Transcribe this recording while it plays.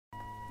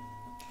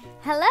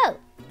Hello,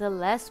 the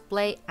Let's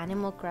Play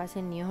Animal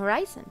Crossing New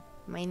Horizon.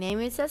 My name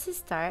is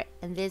ZezyStar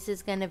and this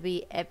is gonna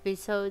be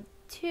episode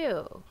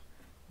 2.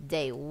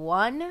 Day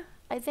 1,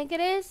 I think it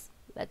is.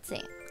 Let's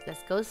see.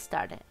 Let's go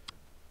start it.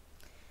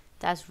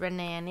 That's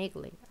Renee and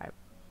Igly, our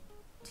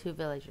two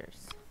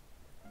villagers.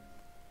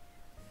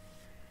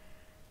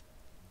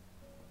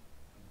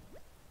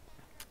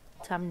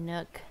 Tom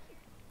Nook.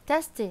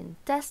 Testing,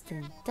 test.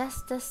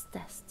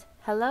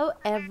 Hello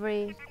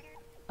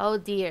Oh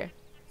dear.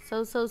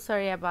 So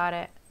sorry about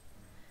it.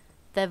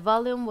 The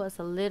volume was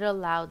a little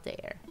loud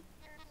there.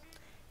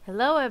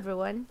 Hello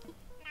everyone.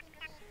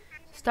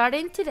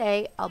 Starting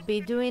today, I'll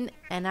be doing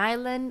an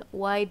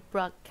island-wide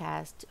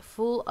broadcast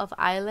full of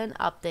island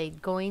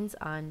update goings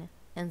on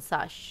and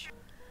such.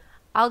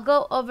 I'll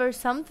go over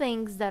some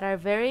things that are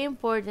very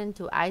important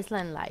to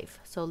Iceland life,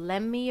 so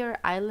lend me your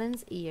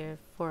island's ear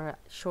for a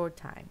short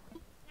time.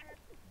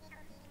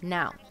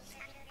 Now,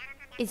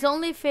 it's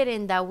only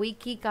fitting that we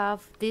kick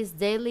off this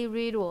daily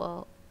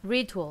ritual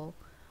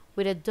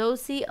with a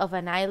dose of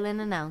an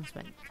island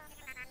announcement.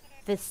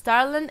 The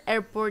Starland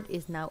Airport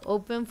is now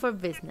open for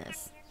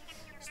business.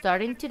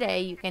 Starting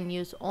today, you can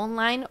use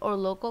online or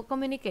local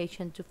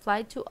communication to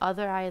fly to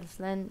other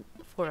islands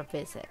for a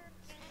visit.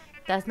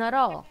 That's not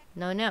all.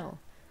 No.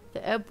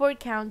 The airport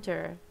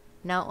counter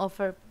now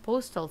offers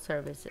postal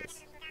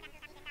services.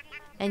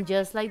 And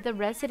just like the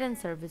resident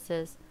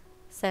services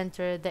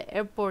center, the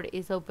airport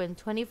is open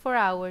 24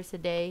 hours a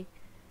day.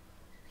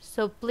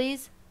 So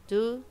please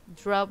do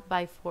drop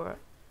by for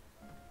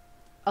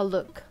a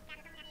look.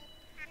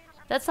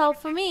 That's all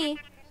for me.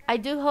 I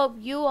do hope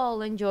you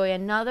all enjoy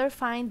another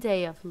fine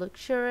day of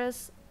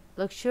luxurious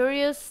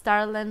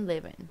Starland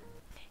living.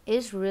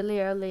 It's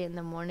really early in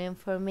the morning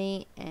for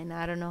me and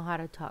I don't know how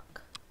to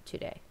talk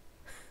today.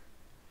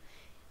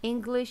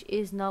 English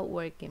is not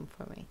working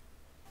for me.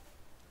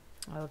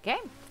 Okay.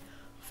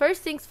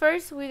 First things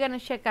first, we're gonna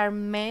check our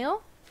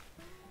mail.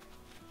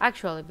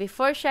 Actually,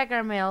 before check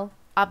our mail,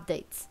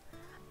 updates.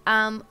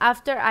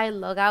 After I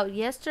log out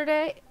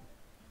yesterday,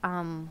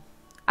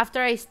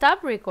 after I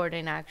stopped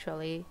recording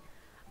actually,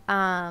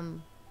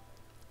 Tom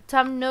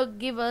Nook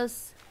gave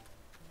us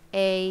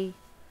a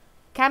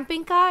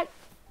camping cot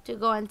to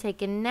go and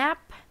take a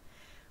nap.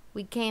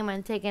 We came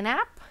and take a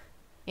nap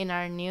in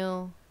our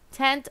new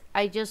tent.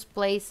 I just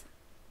placed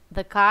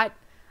the cot.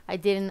 I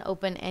didn't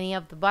open any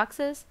of the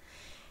boxes.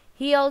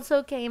 He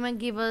also came and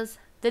gave us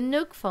the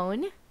Nook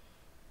phone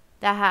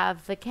that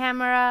have the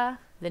camera,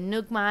 the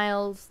Nook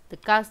Miles, the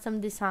custom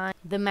design,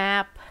 the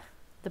map,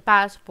 the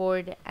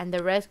passport, and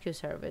the rescue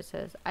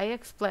services. I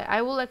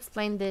will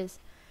explain this,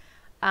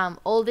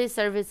 all these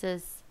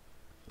services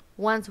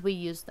once we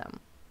use them.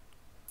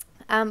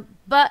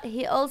 But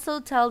he also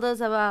told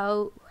us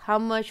about how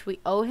much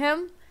we owe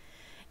him.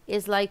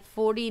 It's like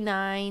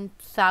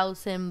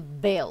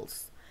 49,000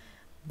 bells.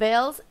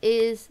 Bells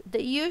is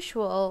the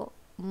usual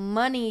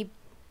money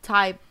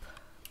type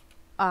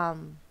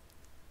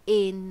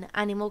in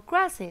Animal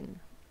Crossing,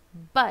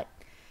 but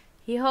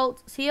he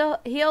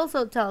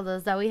also tells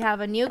us that we have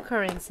a new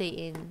currency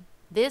in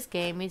this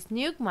game. Is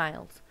Nook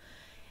Miles.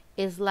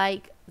 It's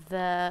like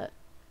the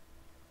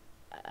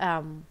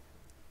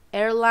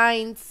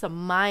airlines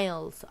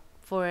miles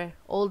for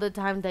all the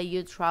time that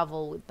you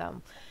travel with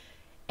them,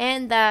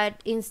 and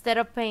that instead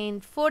of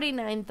paying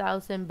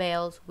 49,000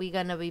 bells, we're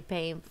gonna be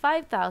paying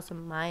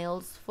 5,000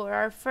 miles for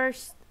our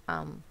first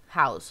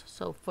house.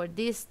 So for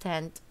this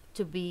tent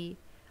to be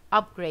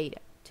upgraded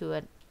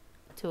to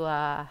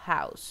a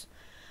house.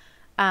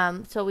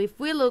 So if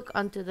we look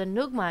onto the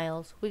Nook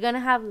Miles, we're gonna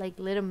have like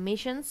little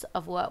missions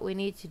of what we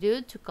need to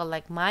do to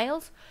collect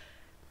miles.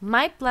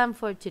 My plan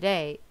for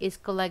today is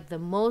collect the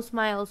most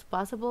miles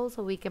possible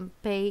so we can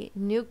pay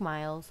Nook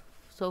Miles.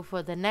 So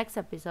for the next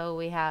episode,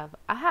 we have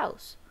a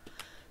house.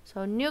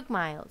 So Nook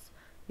Miles,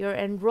 you're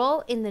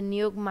enrolled in the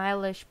Nook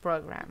Mileage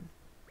program.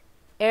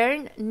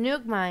 Earn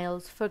Nook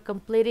Miles for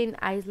completing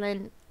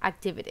island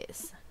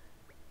activities.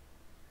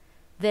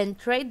 Then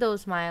trade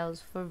those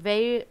miles for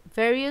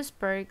various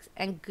perks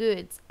and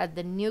goods at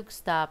the Nook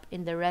stop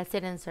in the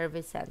resident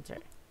service center.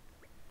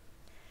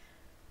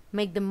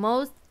 Make the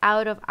most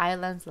out of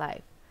Island's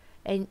life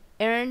and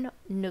earn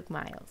Nook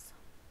Miles.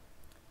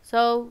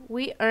 So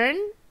we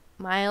earn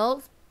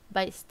miles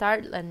by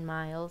Starland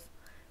Miles.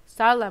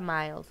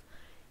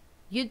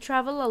 You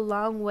travel a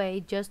long way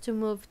just to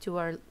move to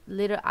our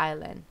little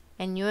island,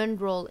 and you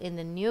enroll in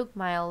the Nook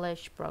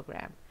Mileage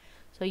program.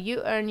 So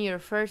you earn your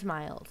first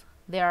miles.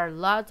 There are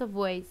lots of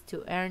ways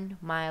to earn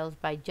miles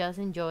by just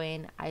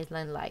enjoying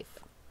island life.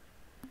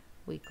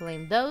 We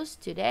claim those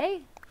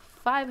today.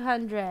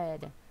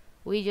 500.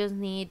 We just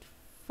need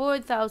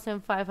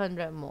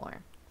 4,500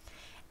 more.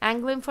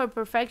 Angling for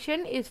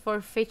perfection is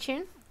for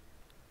fishing.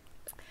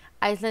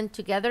 Island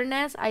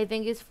togetherness, I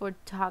think, is for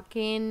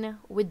talking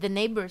with the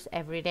neighbors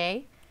every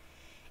day.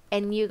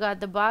 And you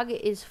got the bug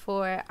is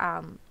for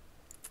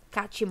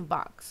catching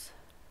bugs.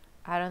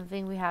 I don't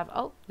think we have.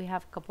 Oh, we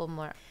have a couple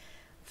more.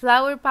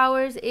 Flower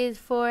powers is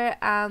for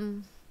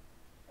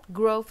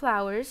grow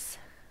flowers.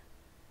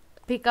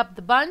 Pick up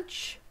the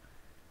bunch.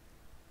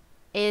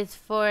 is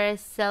for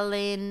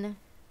selling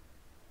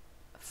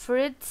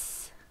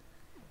fruits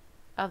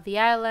of the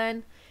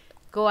island.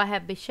 Go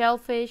Ahead Be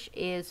Shellfish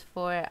is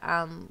for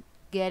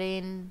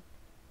getting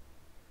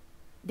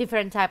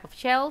different type of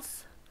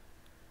shells.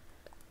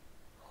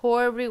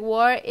 Horror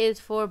Reward is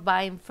for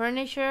buying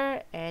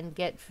furniture and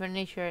get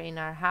furniture in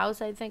our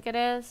house, I think it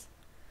is.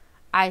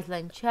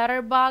 Island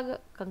Chatterbug,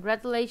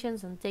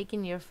 congratulations on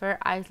taking your fair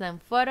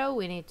Iceland photo.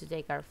 We need to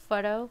take our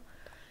photo.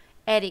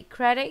 Edit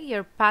Credit,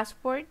 your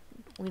passport.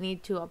 We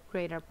need to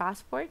upgrade our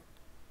passport.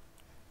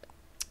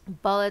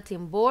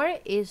 Bulletin Board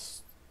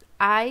is,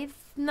 I'm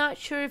not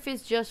sure if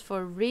it's just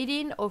for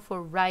reading or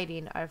for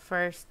writing our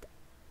first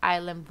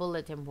island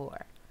bulletin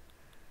board,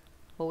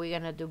 but we're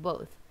gonna do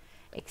both.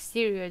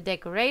 Exterior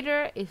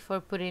Decorator is for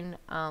putting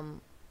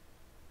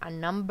a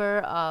number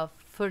of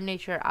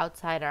furniture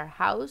outside our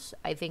house.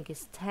 I think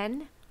it's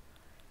 10.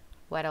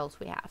 What else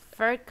we have?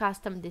 Fair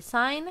Custom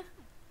Design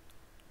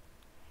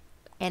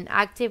and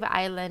Active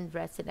Island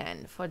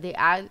Resident. For the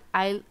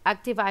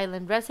Active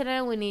Island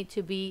Resident, we need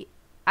to be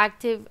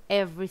active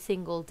every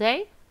single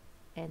day,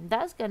 and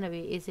that's gonna be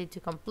easy to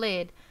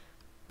complete,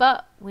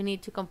 but we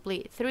need to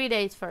complete 3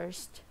 days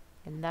first,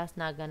 and that's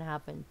not gonna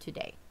happen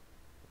today.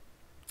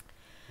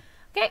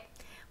 Okay,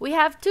 we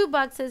have 2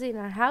 boxes in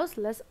our house.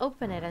 Let's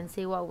open it and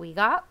see what we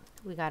got.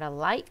 We got a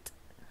light,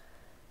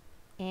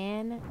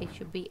 and it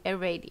should be a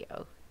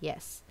radio.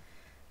 Yes,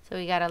 so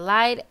we got a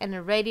light and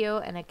a radio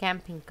and a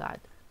camping cot.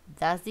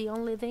 That's the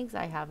only things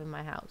I have in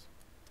my house.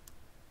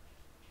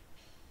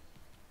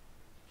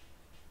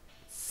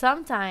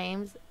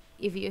 Sometimes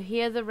if you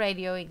hear the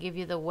radio, it gives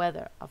you the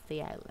weather of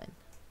the island.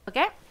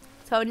 Okay,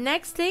 so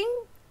next thing,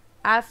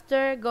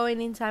 after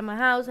going inside my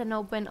house and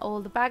open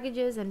all the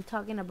packages and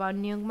talking about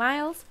Nook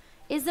Miles,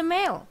 is the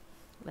mail.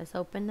 Let's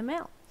open the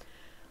mail.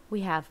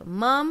 We have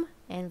Mom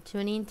and 2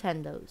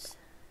 Nintendos.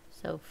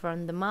 So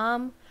from the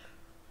mom,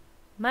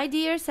 my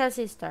dear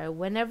ZezyStar,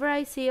 whenever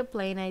I see a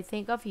plane, I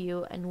think of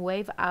you and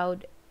wave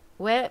at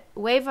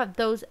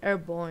those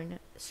airborne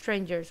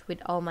strangers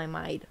with all my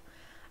might.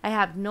 I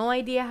have no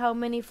idea how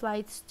many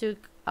flights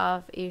took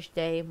off each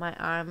day. My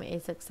arm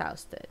is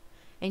exhausted.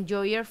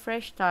 Enjoy your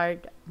fresh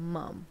start,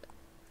 Mom.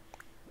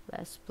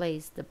 Let's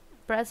place the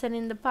present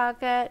in the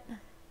pocket.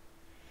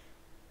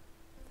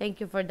 Thank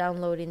you for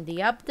downloading the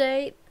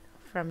update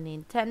from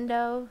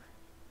Nintendo,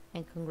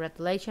 and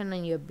congratulations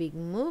on your big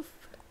move.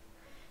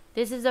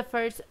 This is the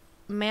first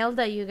mail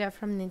that you get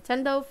from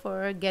Nintendo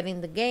for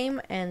getting the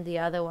game, and the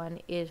other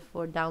one is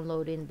for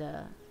downloading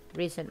the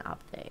recent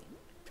update.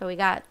 So we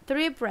got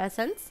 3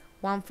 presents.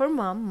 One for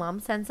Mom.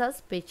 Mom sends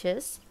us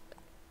pictures.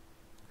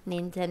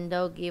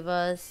 Nintendo give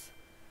us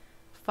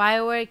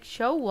fireworks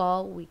show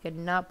wall. We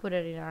cannot put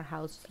it in our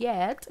house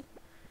yet.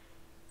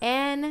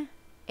 And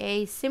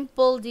a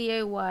simple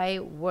DIY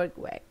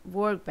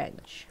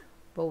workbench,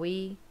 but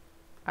we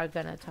are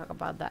gonna talk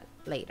about that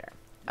later.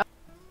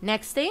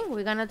 Next thing,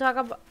 we're gonna talk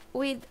about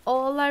with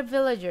all our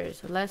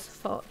villagers.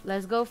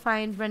 Let's go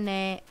find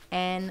Renee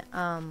and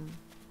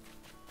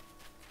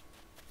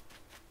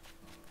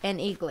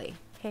Eagly.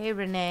 Hey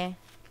Renee.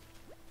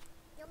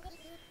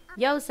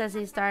 Yo,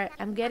 ZezyStar,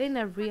 I'm getting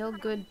a real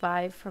good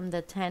vibe from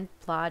the tent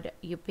plot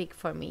you picked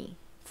for me.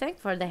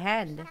 Thanks for the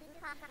hand.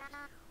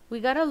 We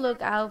gotta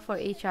look out for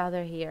each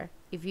other here.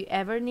 If you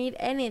ever need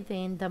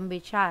anything, don't be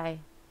shy.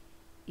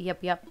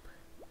 Yup.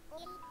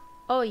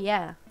 Oh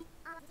yeah.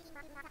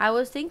 I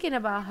was thinking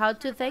about how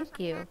to thank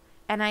you,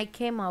 and I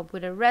came up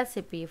with a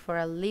recipe for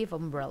a leaf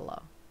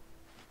umbrella.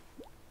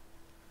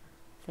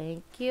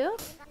 Thank you.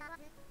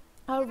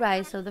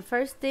 Alright, so the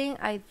first thing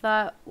I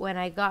thought when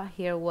I got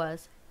here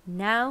was,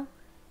 now,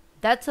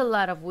 that's a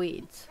lot of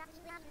weeds.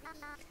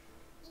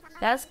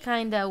 That's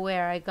kinda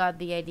where I got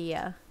the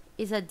idea.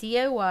 It's a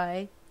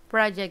DIY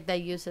project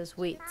that uses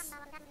weeds.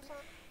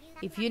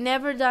 If you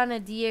never done a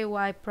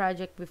DIY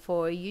project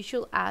before, you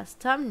should ask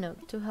Tom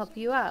Nook to help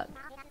you out.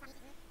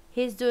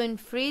 He's doing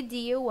free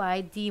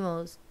DIY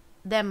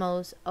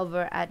demos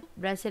over at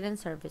Resident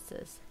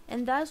Services.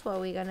 And that's what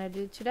we're gonna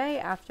do today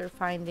after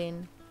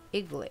finding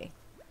Eagly.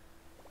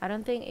 I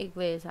don't think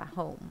Eagly is at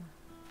home.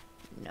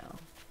 No.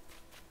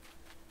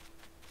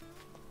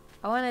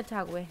 I want to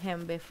talk with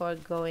him before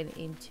going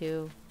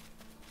into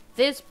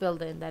this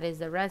building that is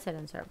the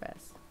Resident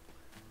Service.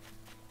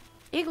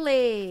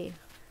 Eagly!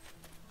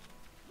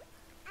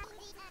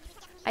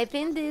 I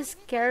think these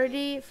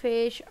scaredy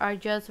fish are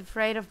just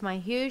afraid of my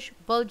huge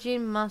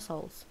bulging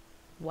muscles.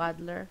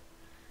 Waddler.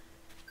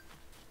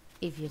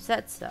 If you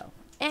said so.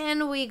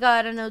 And we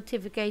got a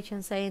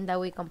notification saying that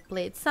we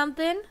complete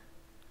something.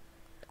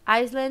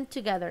 Island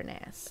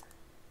Togetherness.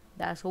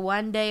 That's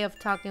 1 day of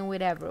talking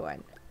with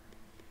everyone.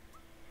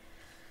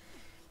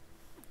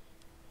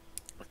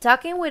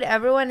 Talking with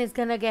everyone is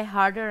gonna get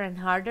harder and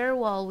harder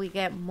while we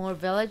get more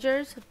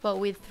villagers, but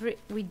it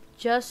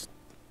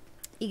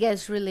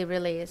gets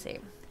really easy.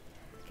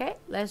 Okay,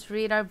 let's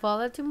read our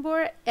bulletin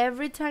board.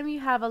 Every time you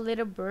have a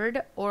little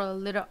bird or a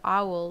little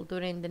owl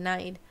during the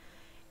night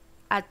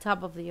at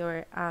top of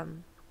your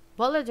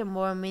bulletin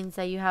board means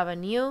that you have a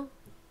new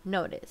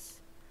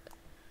notice.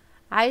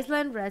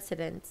 Iceland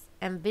residents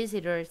and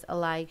visitors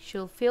alike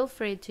should feel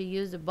free to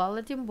use the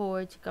bulletin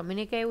board to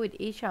communicate with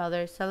each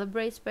other,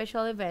 celebrate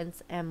special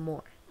events, and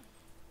more.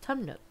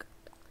 Tom Nook.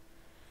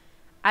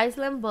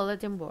 Iceland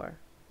Bulletin Board.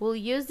 We'll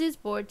use this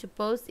board to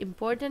post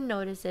important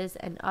notices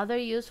and other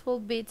useful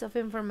bits of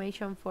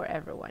information for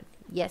everyone.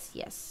 Yes,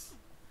 yes.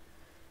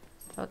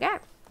 Okay.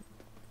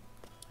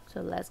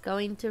 So let's go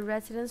into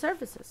resident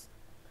services.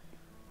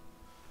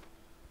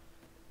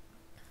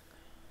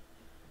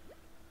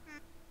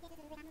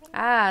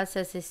 Ah,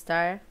 says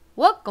ZezyStar.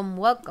 Welcome,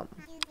 welcome.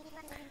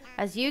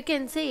 As you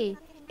can see,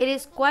 it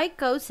is quite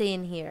cozy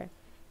in here.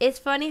 It's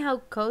funny how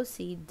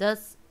cozy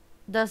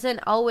doesn't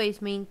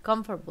always mean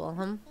comfortable,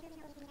 huh?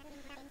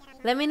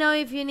 Let me know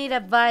if you need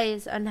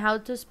advice on how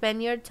to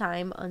spend your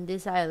time on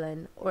this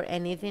island or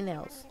anything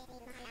else.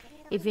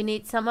 If you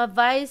need some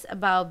advice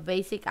about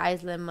basic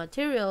island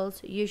materials,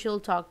 you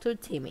should talk to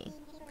Timmy.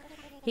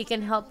 He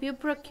can help you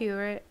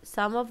procure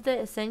some of the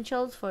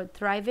essentials for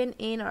thriving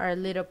in our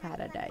little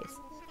paradise.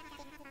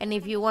 And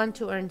if you want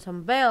to earn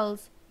some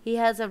bells, he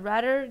has a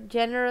rather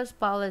generous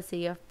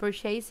policy of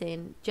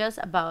purchasing just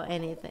about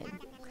anything.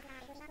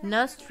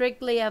 Not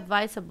strictly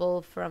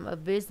advisable from a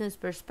business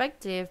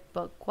perspective,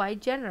 but quite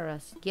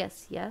generous.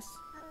 Yes, yes.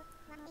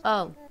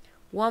 Oh,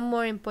 one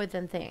more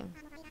important thing.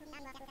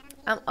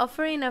 I'm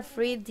offering a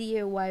free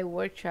DIY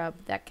workshop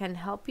that can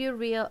help you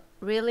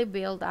really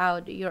build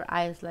out your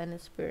Iceland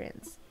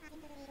experience.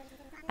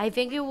 I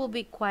think it will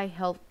be quite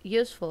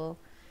useful,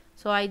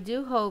 so I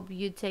do hope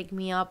you take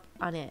me up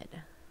on it.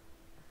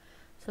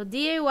 So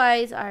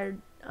DIYs are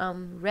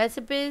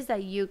recipes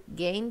that you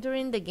gain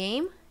during the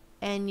game,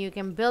 and you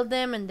can build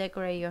them and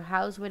decorate your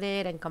house with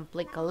it and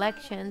complete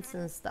collections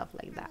and stuff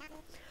like that.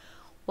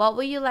 What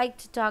would you like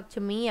to talk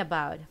to me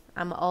about?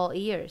 I'm all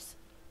ears.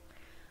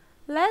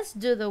 Let's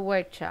do the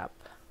workshop.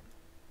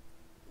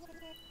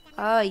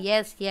 Oh,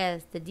 yes,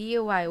 yes, the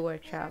DIY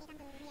workshop.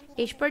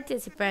 Each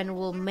participant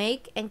will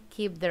make and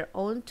keep their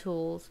own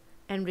tools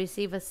and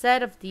receive a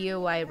set of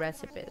DIY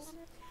recipes.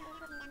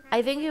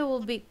 I think it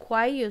will be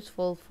quite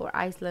useful for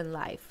Iceland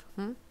life.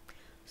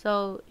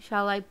 So,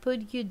 shall I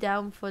put you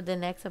down for the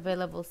next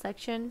available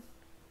section?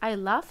 I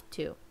love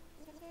to.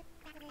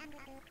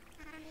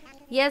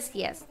 Yes,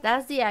 yes,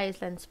 that's the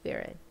Iceland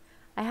spirit.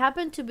 I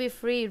happen to be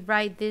free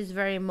right this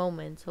very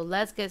moment, so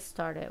let's get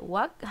started.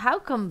 How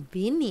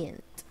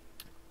convenient.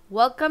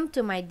 Welcome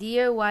to my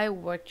DIY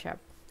workshop.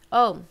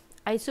 Oh,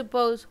 I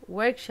suppose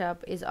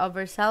workshop is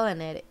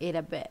overselling it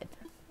a bit.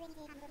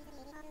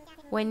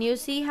 When you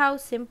see how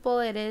simple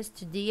it is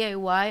to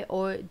DIY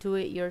or do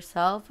it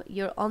yourself,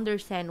 you'll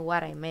understand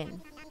what I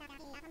mean.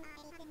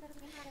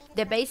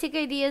 The basic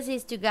idea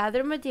is to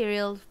gather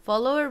materials,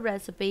 follow a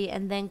recipe,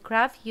 and then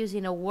craft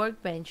using a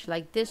workbench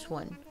like this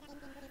one.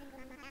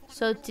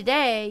 So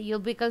today, you'll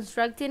be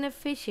constructing a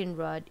fishing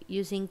rod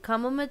using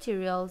common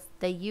materials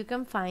that you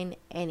can find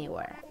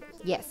anywhere.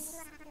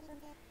 Yes.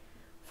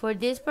 For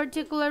this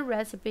particular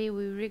recipe,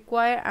 we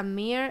require a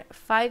mere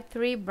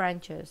 5-3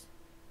 branches.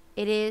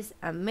 It is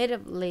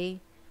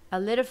admittedly a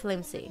little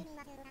flimsy.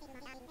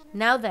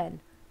 Now then,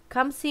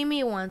 come see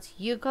me once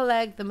you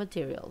collect the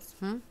materials.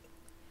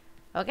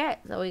 Okay,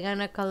 so we're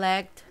gonna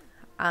collect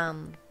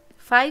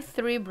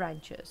 5-3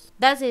 branches.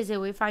 That's easy,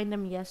 we found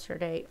them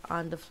yesterday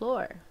on the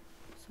floor.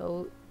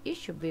 So it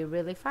should be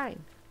really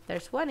fine.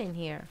 There's one in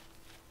here.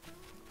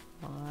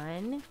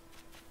 1.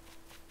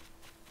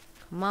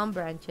 Come on,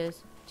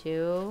 branches.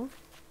 2.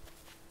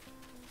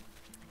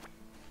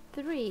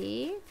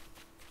 3.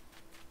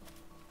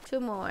 2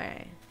 more.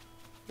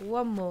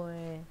 1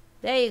 more.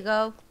 There you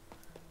go.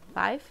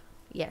 5.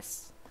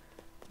 Yes.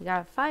 We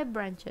got 5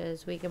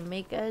 branches. We can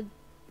make a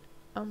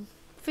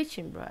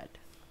fishing rod.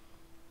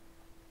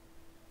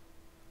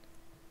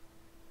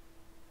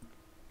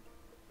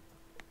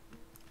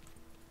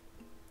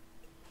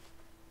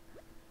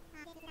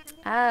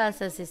 Ah,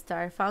 says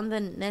ZezyStar. Found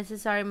the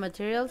necessary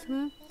materials?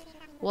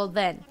 Well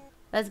then,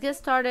 let's get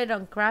started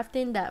on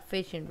crafting that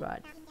fishing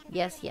rod.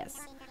 Yes,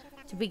 yes.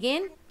 To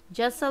begin,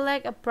 just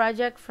select a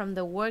project from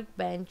the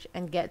workbench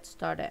and get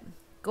started.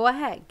 Go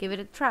ahead, give it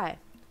a try.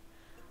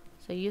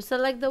 So you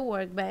select the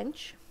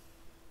workbench.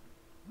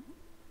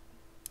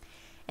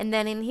 And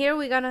then in here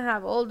we're gonna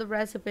have all the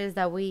recipes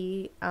that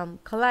we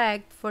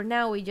collect. For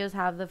now we just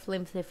have the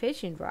flimsy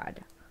fishing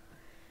rod.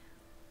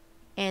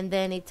 And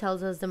then it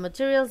tells us the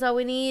materials that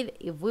we need,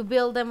 if we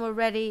build them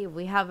already, if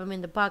we have them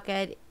in the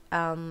pocket,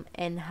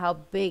 and how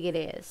big it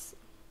is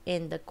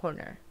in the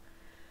corner.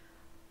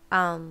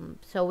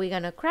 So we're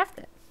gonna craft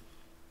it.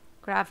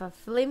 Craft a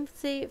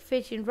flimsy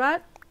fishing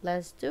rod.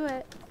 Let's do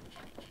it.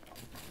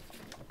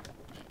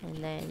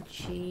 And then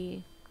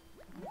she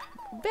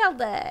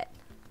built it.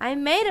 I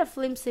made a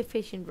flimsy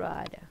fishing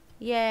rod.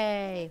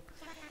 Yay.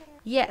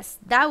 Yes,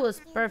 that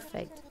was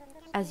perfect.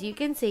 As you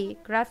can see,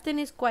 crafting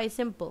is quite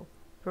simple,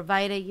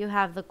 provided you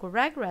have the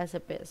correct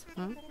recipes.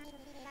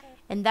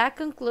 And that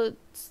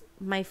concludes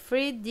my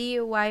free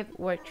DIY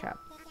workshop.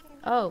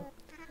 Oh,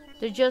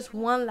 there's just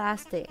one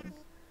last thing.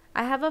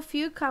 I have a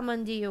few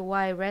common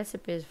DIY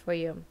recipes for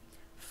you,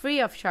 free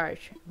of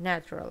charge,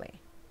 naturally.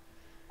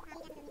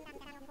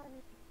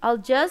 I'll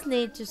just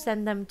need to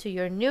send them to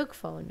your Nook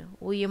phone.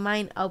 Will you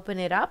mind open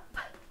it up?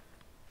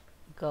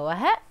 Go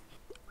ahead.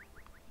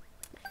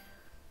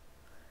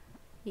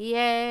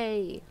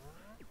 Yay!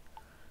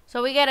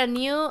 So we get a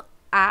new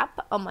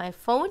app on my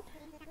phone.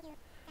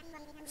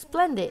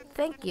 Splendid,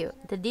 thank you.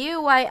 The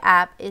DIY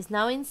app is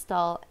now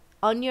installed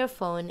on your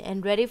phone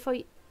and ready for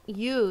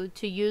you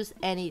to use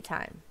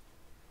anytime.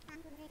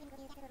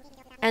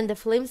 And the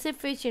flimsy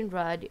fishing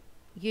rod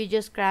you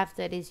just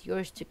crafted is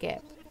yours to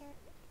keep.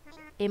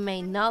 It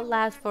may not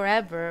last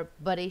forever,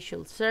 but it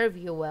should serve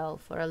you well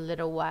for a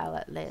little while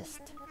at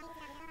least.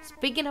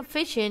 Speaking of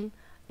fishing,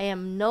 I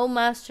am no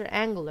master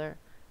angler,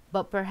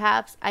 but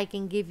perhaps I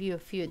can give you a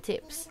few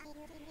tips.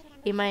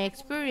 In my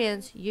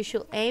experience, you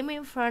should aim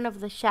in front of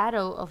the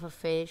shadow of a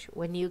fish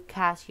when you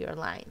cast your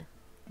line.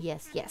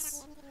 Yes,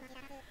 yes.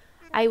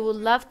 I would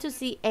love to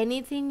see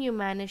anything you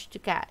manage to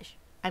catch.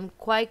 I'm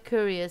quite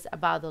curious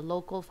about the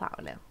local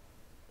fauna.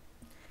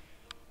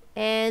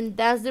 And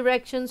that's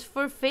directions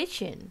for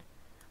fishing.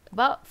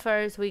 But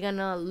first, we're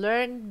gonna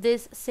learn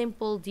this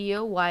simple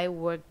DIY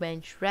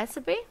workbench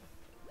recipe.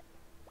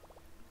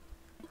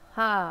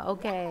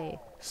 Okay.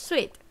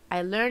 Sweet.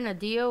 I learned a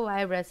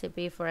DIY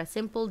recipe for a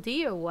simple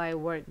DIY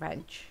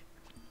workbench.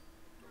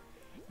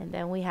 And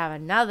then we have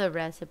another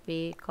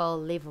recipe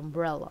called leaf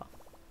umbrella.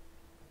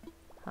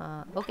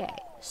 Okay,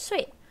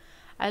 sweet.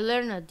 I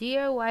learned a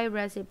DIY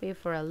recipe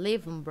for a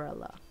leaf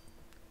umbrella.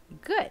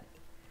 Good.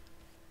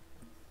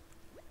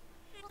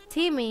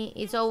 Timmy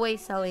is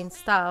always selling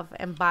stuff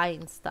and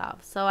buying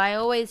stuff, so I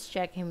always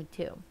check him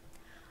too.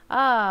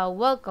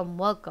 Welcome,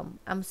 welcome.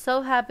 I'm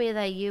so happy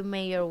that you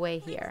made your way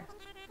here.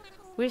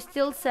 We're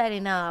still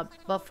setting up,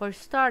 but for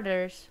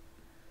starters,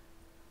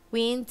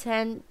 we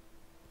intend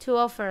to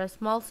offer a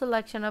small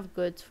selection of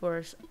goods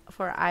for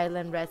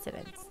island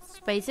residents.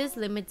 Space is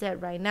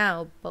limited right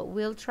now, but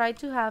we'll try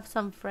to have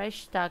some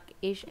fresh stock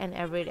each and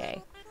every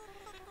day.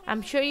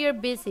 I'm sure you're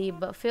busy,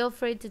 but feel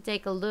free to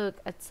take a look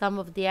at some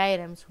of the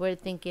items we're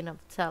thinking of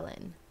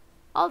selling.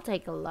 I'll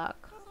take a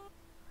look.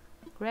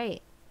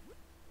 Great.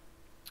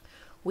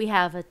 We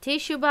have a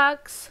tissue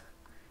box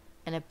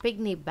and a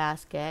picnic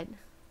basket,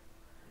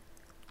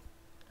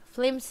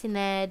 flimsy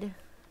net,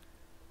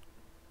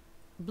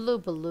 blue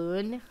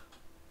balloon,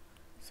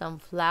 some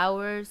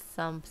flowers,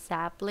 some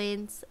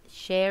saplings,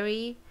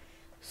 sherry,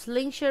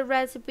 slingshot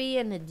recipe,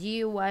 and a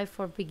DIY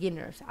for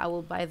beginners. I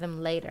will buy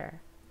them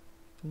later.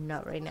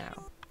 Not right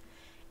now.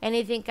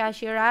 Anything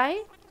catch your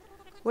eye?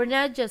 We're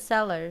not just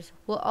sellers.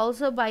 We'll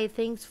also buy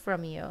things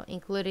from you,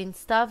 including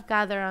stuff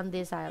gathered on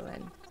this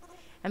island.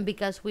 And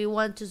because we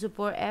want to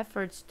support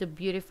efforts to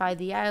beautify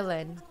the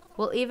island,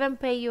 we'll even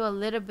pay you a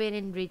little bit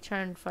in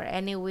return for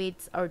any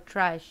weeds or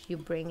trash you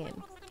bring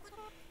in.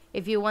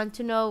 If you want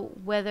to know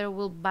whether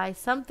we'll buy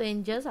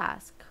something, just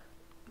ask.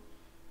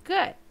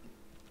 Good.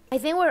 I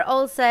think we're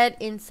all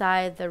set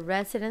inside the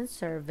resident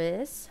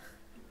service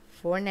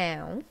for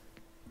now.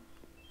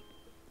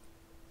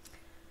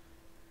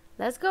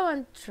 Let's go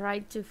and try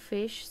to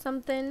fish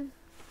something.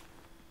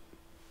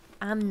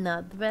 I'm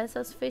not the best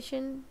at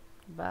fishing,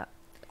 but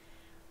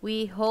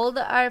we hold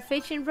our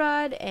fishing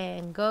rod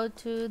and go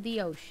to the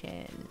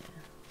ocean.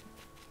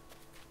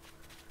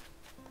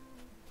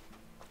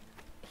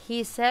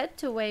 He said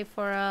to wait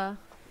for a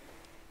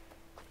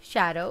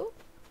shadow.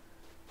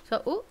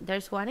 So, ooh,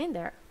 there's one in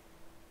there.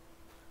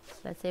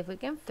 Let's see if we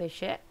can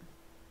fish it.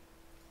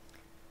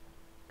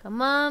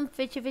 Come on,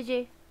 fishy,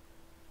 fishy.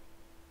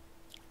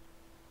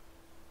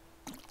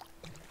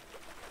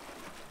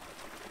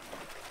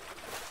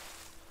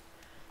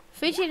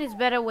 Fishing is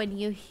better when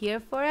you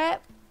hear for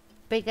it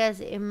because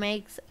it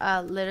makes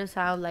a little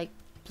sound like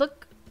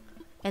pluck,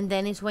 and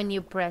then it's when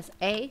you press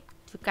A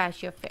to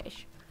catch your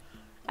fish.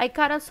 I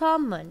caught a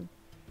salmon.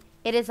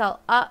 It's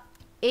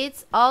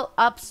all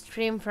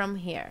upstream from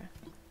here.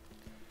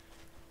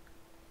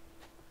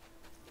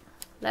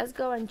 Let's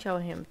go and show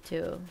him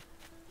to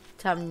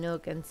Tom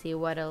Nook and see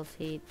what else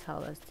he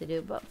told us to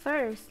do. But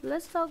first,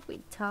 let's talk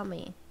with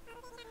Tommy.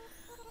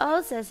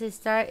 Oh,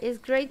 ZezyStar, it's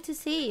great to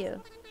see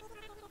you.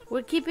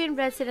 We're keeping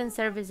resident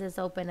services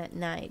open at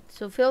night,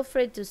 so feel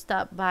free to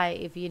stop by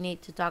if you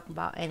need to talk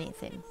about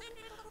anything.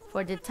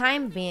 For the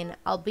time being,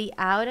 I'll be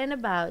out and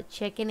about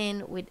checking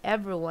in with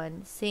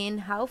everyone, seeing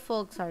how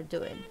folks are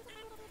doing.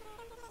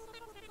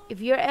 If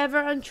you're ever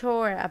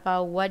unsure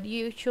about what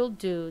you should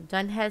do,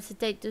 don't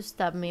hesitate to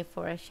stop me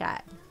for a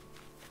chat.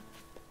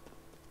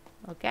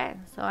 Okay,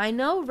 so I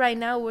know right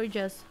now we're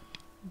just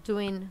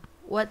doing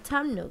what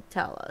Tom Nook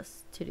tells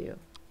us to do.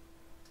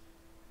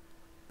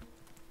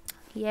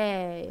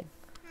 Yay.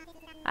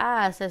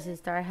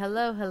 ZezyStar,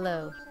 hello,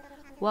 hello.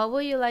 What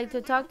would you like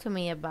to talk to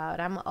me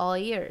about? I'm all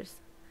ears.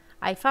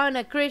 I found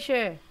a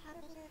creature.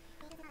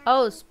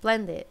 Oh,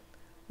 splendid.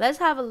 Let's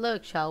have a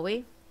look, shall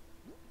we?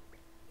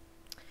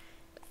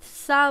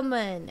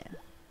 Salmon.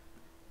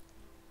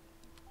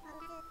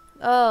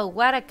 Oh,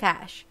 what a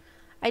catch.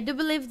 I do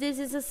believe this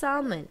is a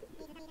salmon.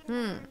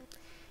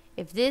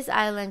 If this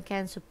island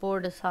can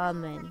support a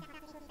salmon,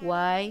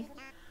 why?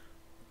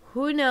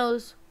 Who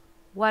knows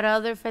what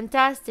other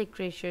fantastic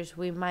creatures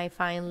we might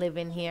find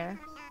living here.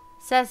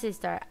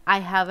 ZezyStar, I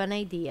have an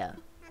idea.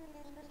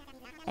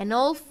 An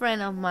old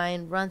friend of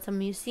mine runs a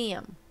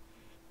museum,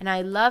 and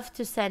I love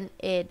to send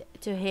it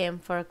to him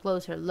for a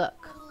closer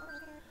look.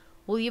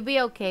 Will you be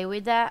okay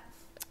with that?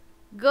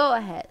 Go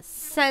ahead,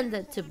 send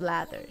it to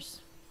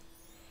Blathers.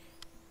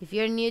 If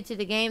you're new to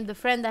the game, the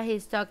friend that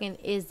he's talking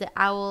is the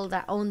owl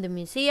that owned the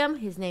museum.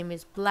 His name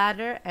is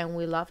Bladder, and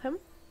we love him.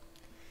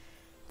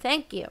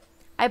 Thank you.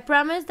 I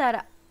promise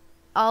that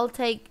I'll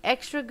take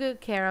extra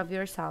good care of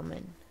your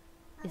salmon.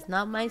 It's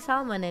not my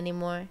salmon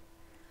anymore.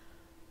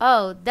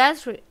 Oh,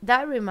 that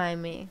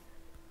remind me.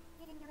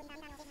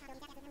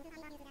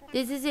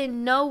 This is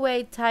in no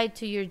way tied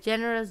to your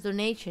generous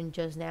donation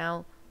just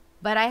now,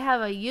 but I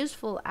have a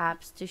useful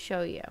apps to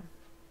show you.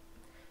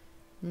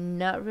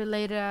 Not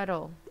related at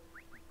all.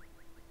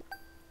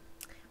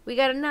 We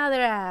got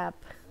another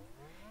app.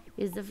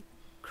 It's the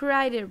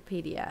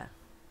Critterpedia.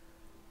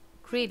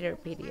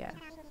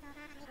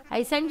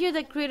 I sent you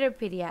the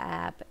Critterpedia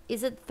app.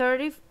 It's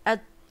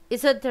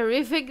a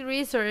terrific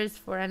resource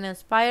for an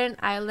aspiring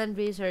island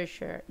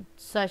researcher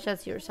such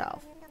as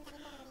yourself.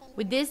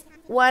 With this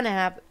one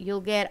app,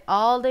 you'll get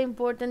all the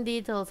important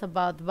details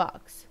about the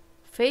bugs,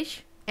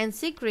 fish, and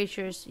sea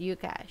creatures you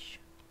catch.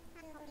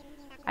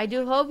 I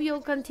do hope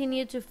you'll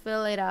continue to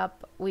fill it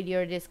up with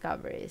your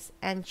discoveries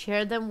and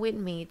share them with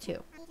me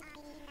too.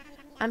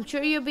 I'm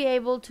sure you'll be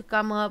able to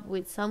come up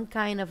with some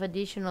kind of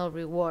additional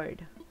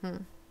reward.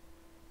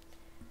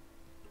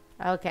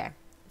 Okay,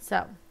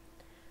 so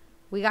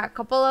we got a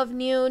couple of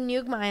new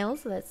Nook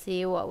Miles. Let's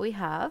see what we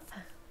have.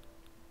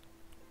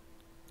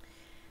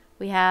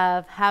 We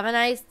have a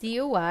nice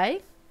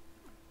DUI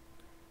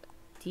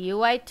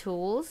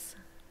tools,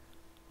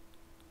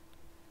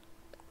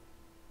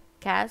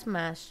 Cast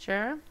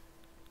Master,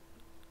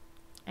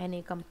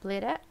 any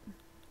completed?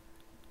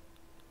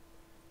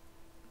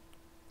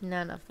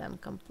 None of them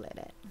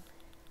completed.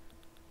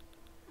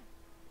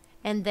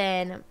 And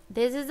then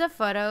this is the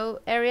photo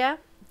area.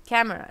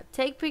 Camera.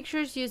 Take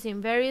pictures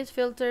using various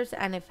filters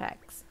and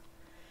effects.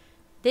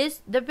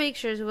 The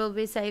pictures will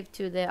be saved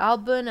to the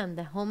album on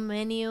the home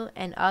menu,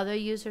 and other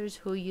users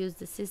who use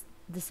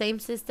the same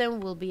system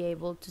will be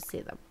able to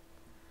see them.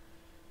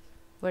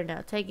 We're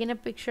not taking a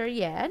picture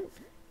yet.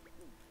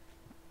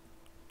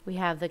 We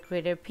have the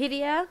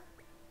Critterpedia.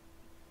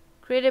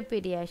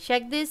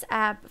 Check this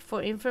app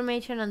for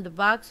information on the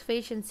bugs,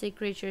 fish, and sea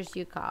creatures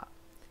you caught.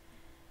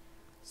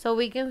 So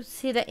we can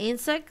see the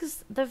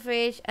insects, the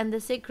fish, and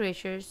the sea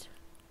creatures.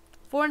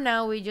 For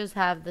now, we just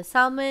have the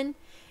salmon.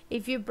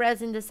 If you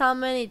press in the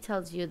salmon, it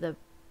tells you the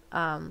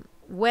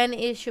when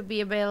it should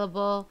be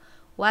available,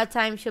 what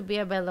time should be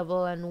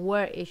available, and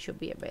where it should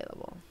be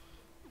available.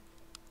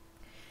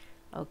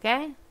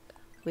 Okay.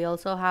 We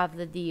also have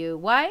the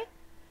DIY.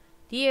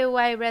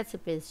 DIY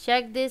recipes.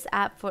 Check this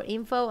app for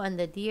info on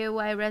the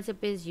DIY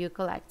recipes you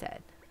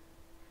collected.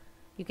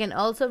 You can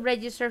also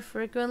register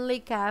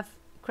frequently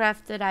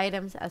crafted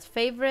items as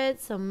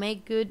favorites, so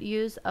make good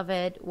use of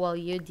it while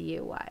you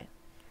DIY.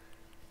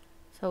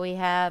 So we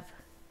have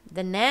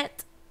the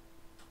net,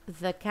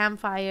 the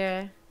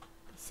campfire,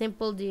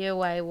 simple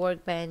DIY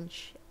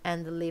workbench,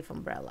 and the leaf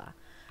umbrella.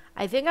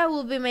 I think I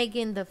will be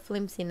making the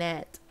flimsy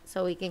net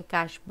so we can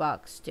catch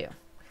bugs too.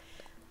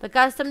 The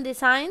custom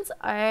designs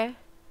are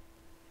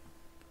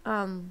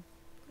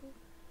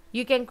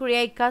you can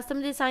create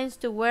custom designs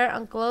to wear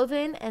on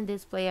clothing and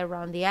display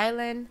around the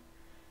island.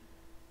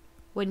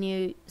 When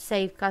you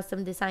save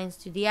custom designs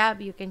to the app,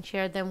 you can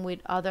share them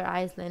with other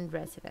island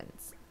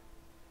residents.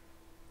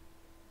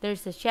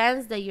 There's a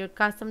chance that your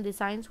custom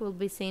designs will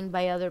be seen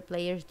by other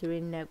players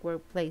during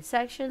network play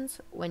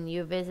sections when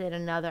you visit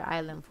another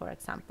island, for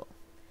example.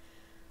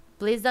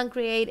 Please don't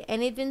create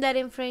anything that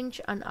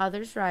infringes on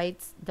others'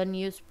 rights. Don't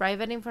use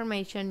private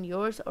information,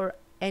 yours or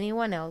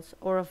anyone else,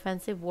 or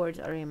offensive words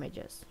or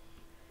images.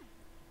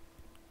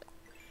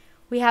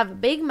 We have a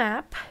big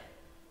map.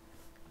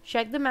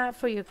 Check the map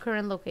for your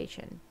current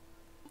location.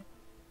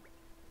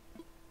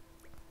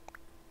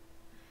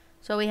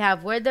 So we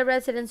have where the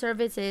resident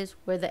service is,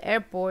 where the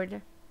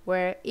airport,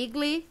 where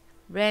Igli,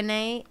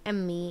 Renee,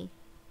 and me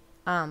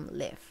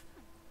live.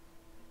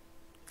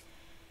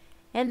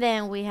 And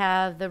then we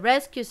have the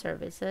rescue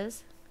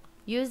services.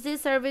 Use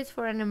this service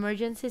for an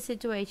emergency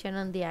situation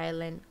on the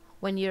island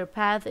when your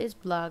path is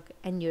blocked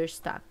and you're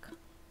stuck.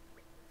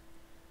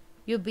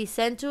 You'll be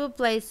sent to a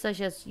place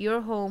such as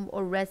your home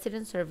or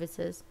resident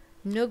services.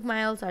 Nook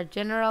Miles are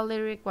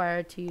generally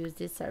required to use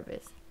this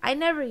service. I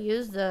never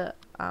use the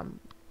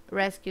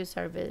rescue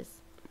service.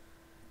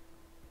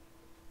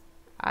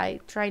 I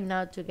try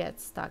not to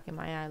get stuck in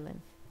my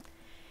island.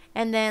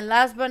 And then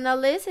last but not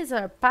least is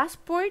our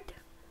passport.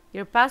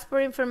 Your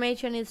passport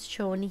information is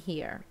shown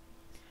here.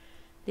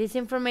 This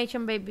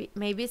information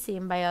may be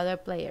seen by other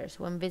players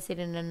when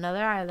visiting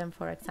another island,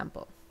 for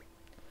example.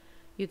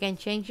 You can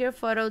change your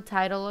photo,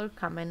 title, or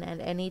comment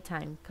at any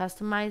time.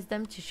 Customize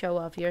them to show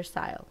off your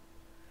style.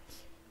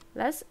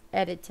 Let's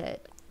edit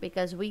it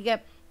because we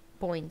get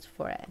points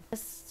for it.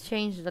 Let's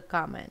change the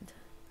comment.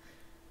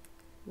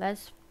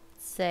 Let's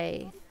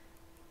say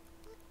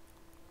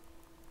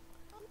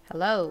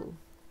hello.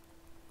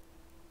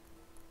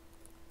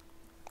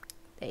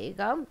 There you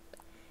go.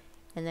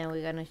 And then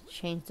we're gonna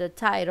change the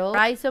title.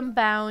 Horizon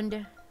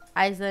Bound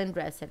Island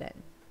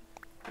Resident.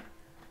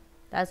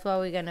 That's what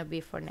we're gonna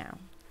be for now.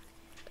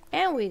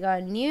 And we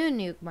got new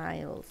Nook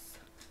Miles.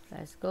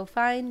 Let's go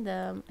find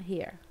them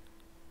here.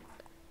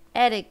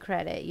 Edit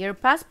credit. Your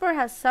passport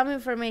has some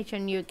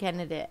information you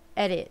can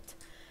edit.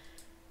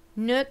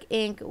 Nook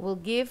Inc. will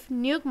give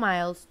Nook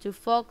Miles to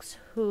folks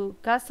who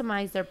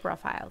customize their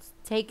profiles.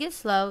 Take it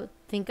slow,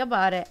 think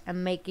about it,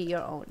 and make it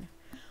your own.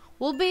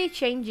 We'll be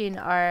changing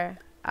our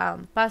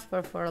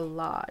passport for a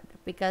lot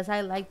because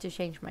I like to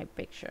change my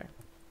picture.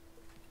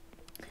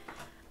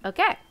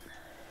 Okay.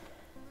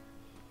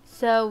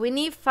 So we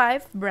need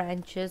 5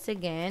 branches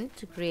again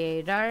to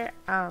create our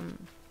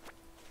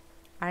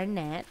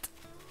net.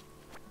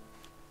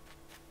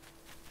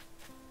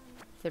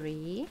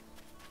 3,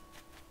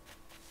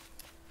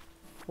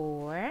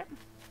 4,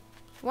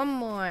 one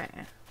more.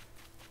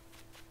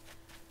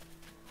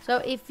 So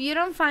if you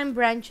don't find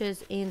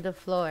branches in the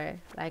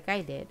floor like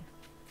I did,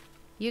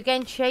 you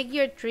can shake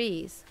your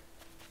trees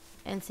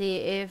and see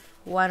if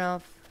one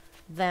of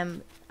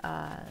them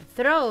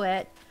throw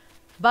it,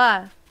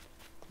 but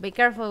be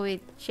careful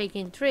with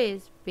shaking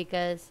trees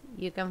because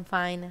you can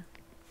find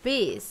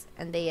bees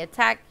and they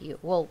attack you.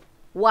 Well,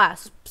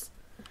 wasps,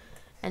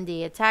 and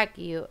they attack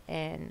you,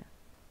 and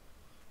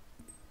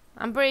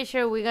I'm pretty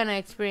sure we're gonna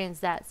experience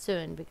that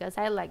soon because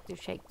I like to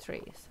shake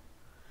trees.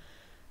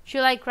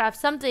 Should I craft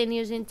something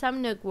using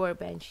some Nook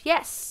workbench?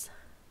 Yes!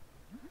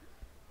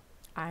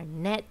 Our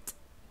net.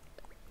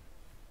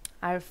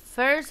 Our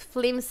first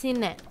flimsy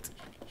net.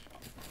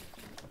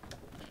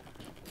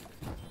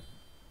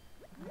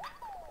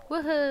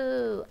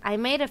 Woohoo! I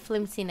made a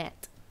flimsy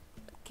net.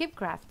 Keep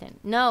crafting.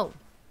 No!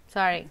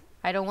 Sorry,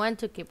 I don't want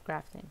to keep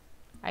crafting.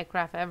 I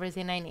craft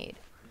everything I need.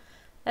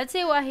 Let's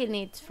see what he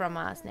needs from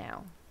us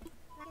now.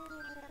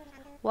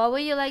 What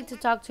would you like to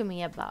talk to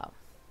me about?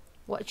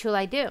 What should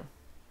I do?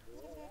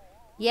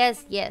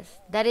 Yes,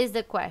 that is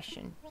the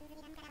question.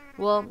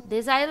 Well,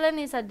 this island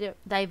is a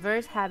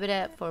diverse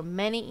habitat for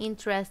many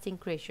interesting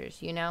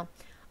creatures, you know,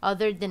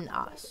 other than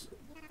us.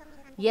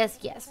 Yes,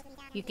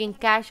 you can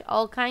catch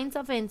all kinds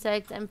of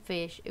insects and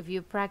fish if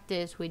you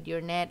practice with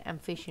your net and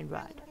fishing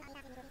rod.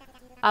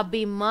 I'll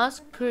be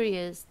most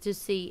curious to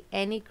see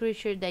any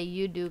creature that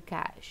you do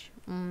catch.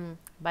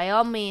 By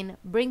all means,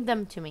 bring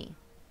them to me.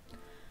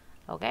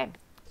 Okay,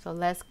 so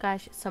let's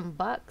catch some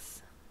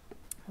bugs.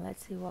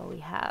 Let's see what we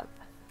have.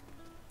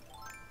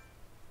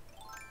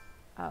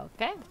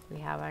 Okay, we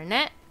have our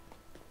net.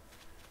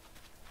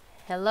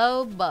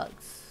 Hello,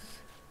 bugs.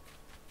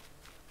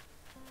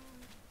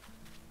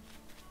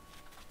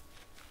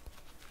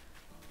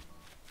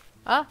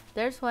 Oh,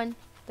 there's one.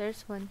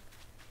 There's one.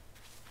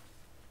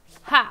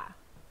 Ha!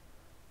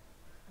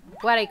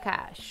 What a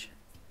catch.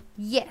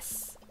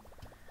 Yes!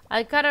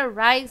 I caught a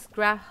rice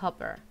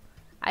grasshopper.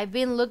 I've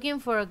been looking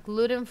for a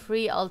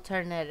gluten-free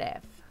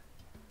alternative.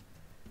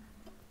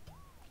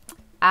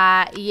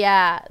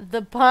 Yeah,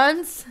 the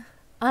puns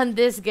on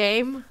this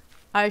game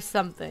are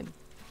something.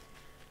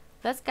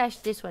 Let's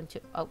catch this one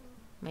too. Oh,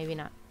 maybe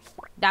not.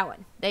 That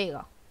one. There you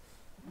go.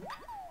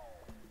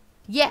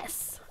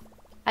 Yes!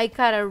 I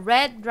caught a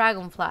red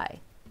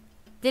dragonfly.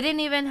 Didn't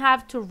even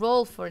have to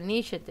roll for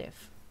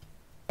initiative.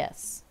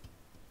 Yes.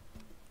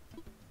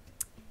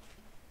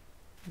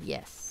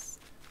 Yes.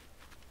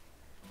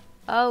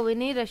 Oh, we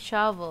need a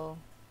shovel.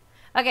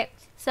 Okay,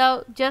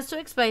 so just to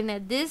explain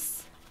it,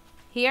 this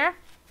here,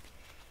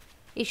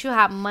 it should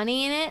have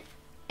money in it.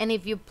 And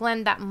if you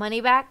plant that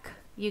money back,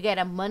 you get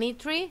a money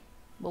tree.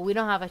 But we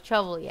don't have a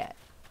shovel yet.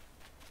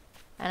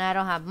 And I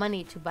don't have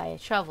money to buy a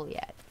shovel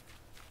yet.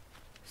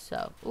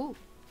 So, ooh.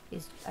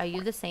 Are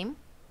you the same?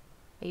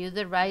 Are you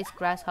the rice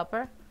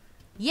grasshopper?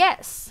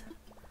 Yes!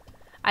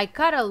 I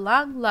caught a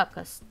long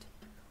locust.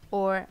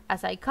 Or,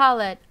 as I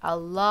call it, a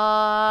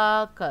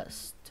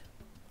locust.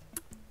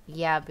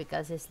 Yeah,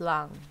 because it's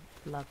long.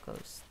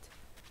 Locust.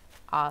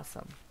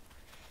 Awesome.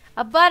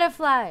 A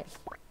butterfly!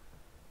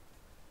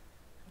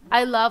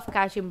 I love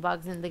catching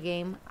bugs in the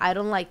game. I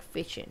don't like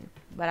fishing,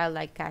 but I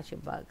like catching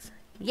bugs.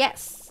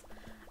 Yes!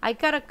 I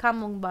caught a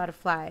common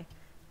butterfly.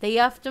 They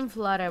often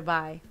flutter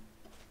by.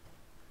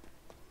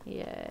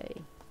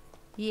 Yay.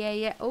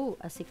 Yeah. Oh,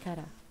 a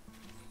cicada.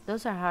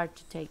 Those are hard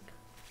to take,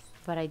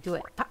 but I do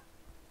it. Pop.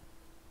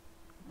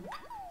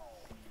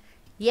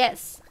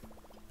 Yes.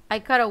 I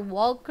caught a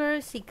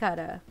walker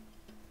cicada.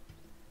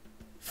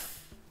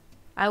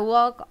 I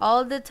walk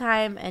all the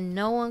time and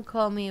no one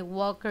call me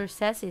Walker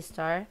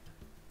ZezyStar.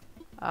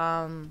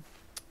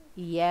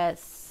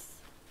 Yes.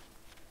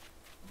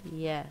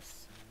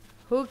 Yes.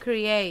 Who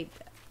create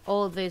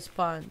all these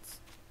ponds?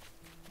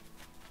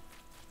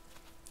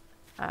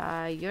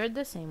 You're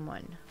the same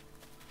one.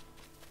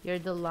 You're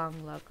the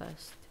long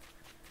locust.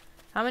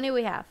 How many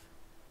we have?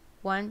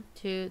 1,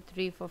 2,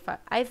 3, 4, 5.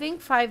 I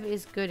think 5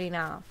 is good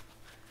enough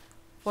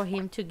for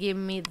him to give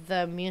me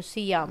the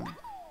museum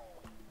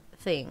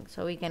thing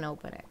so we can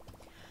open it.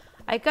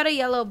 I got a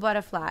yellow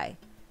butterfly.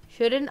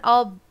 Shouldn't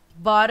all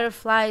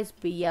butterflies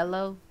be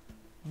yellow?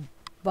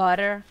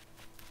 Butter?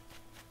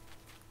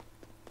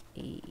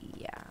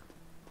 Yeah.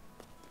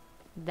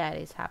 that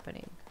is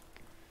happening.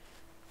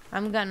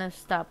 I'm gonna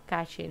stop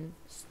catching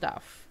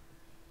stuff.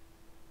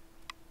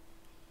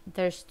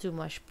 There's too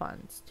much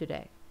puns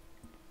today.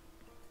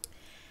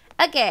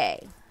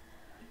 Okay,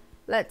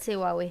 let's see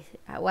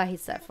what he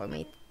said for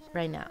me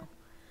right now.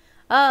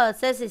 Oh,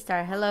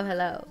 ZezyStar, hello,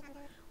 hello.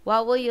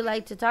 What would you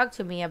like to talk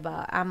to me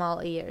about? I'm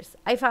all ears.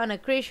 I found a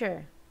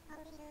creature.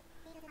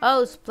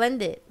 Oh,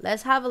 splendid.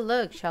 Let's have a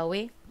look, shall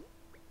we?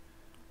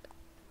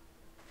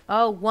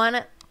 Oh,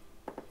 one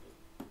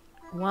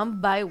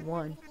by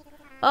one.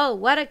 Oh,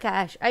 what a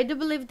catch. I do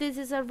believe this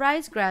is a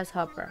rice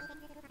grasshopper.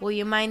 Will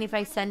you mind if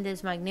I send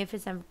this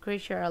magnificent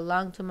creature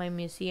along to my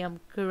museum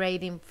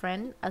curating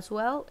friend as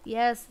well?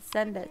 Yes,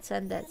 send it,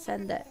 send it,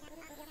 send it.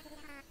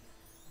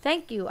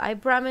 Thank you. I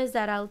promise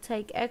that I'll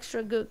take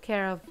extra good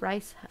care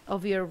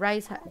of your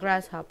rice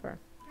grasshopper.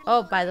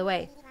 Oh, by the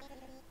way,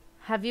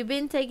 have you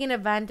been taking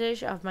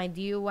advantage of my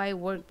DIY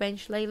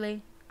workbench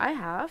lately? I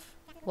have.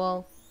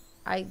 Well,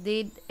 I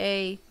did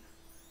a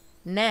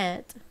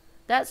net.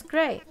 That's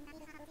great.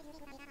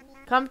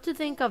 Come to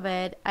think of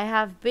it, I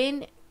have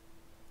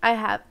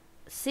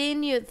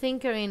seen you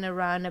tinkering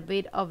around a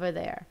bit over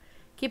there.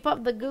 Keep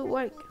up the good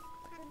work.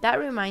 That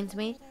reminds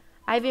me,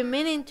 I've been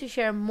meaning to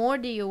share more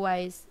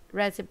DIY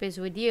recipes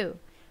with you.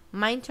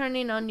 Mind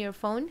turning on your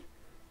phone?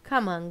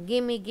 Come on,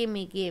 gimme,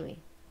 gimme, gimme.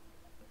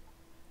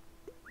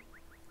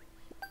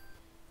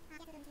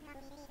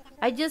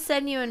 I just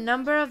sent you a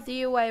number of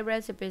DIY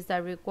recipes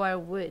that require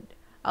wood,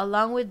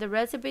 along with the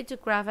recipe to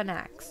craft an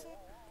axe.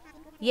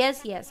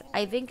 Yes,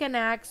 I think an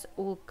axe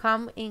will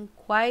come in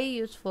quite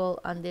useful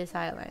on this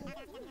island,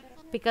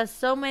 because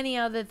so many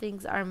other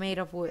things are made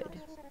of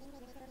wood.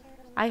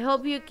 I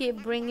hope you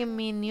keep bringing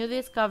me new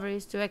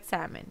discoveries to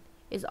examine.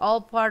 It's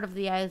all part of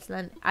the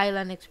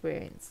island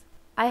experience.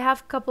 I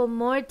have a couple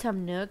more,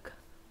 Tom Nook.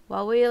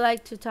 What would you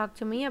like to talk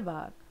to me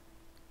about?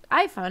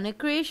 I found a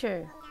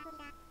creature.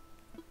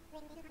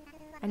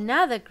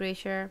 Another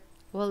creature.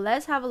 Well,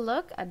 let's have a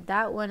look at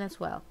that one as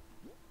well.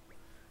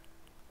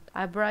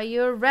 I brought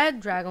you a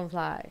red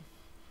dragonfly.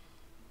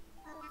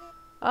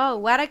 Oh,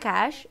 what a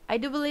catch. I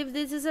do believe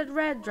this is a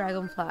red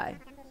dragonfly.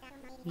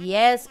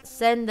 Yes,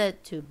 send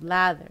it to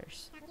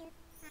Blathers.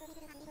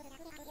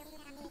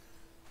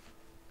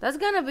 That's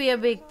gonna be a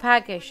big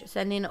package,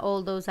 sending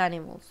all those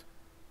animals.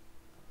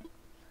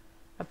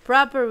 A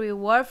proper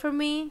reward for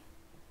me?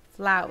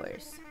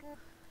 Flowers.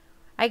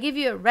 I give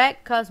you a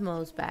red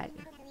cosmos bag.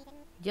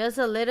 Just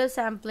a little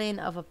sampling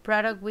of a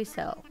product we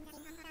sell.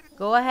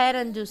 Go ahead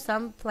and do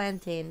some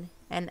planting,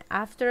 and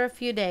after a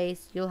few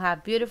days, you'll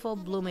have beautiful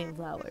blooming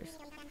flowers.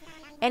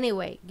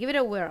 Anyway, give it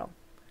a whirl.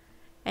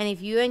 And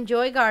if you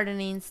enjoy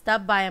gardening,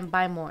 stop by and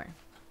buy more.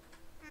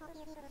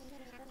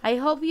 I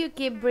hope you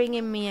keep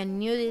bringing me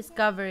new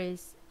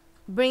discoveries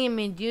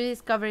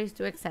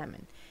to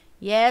examine.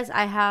 Yes,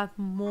 I have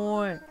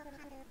more.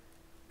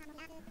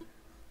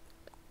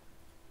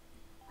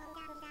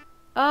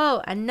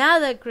 Oh,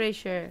 another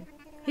creature.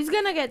 He's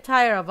gonna get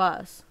tired of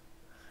us.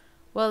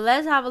 Well,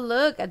 let's have a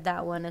look at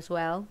that one as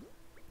well.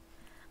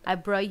 I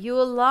brought you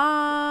a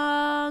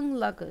long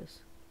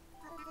locust.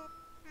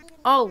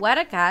 Oh, what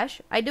a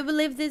catch. I do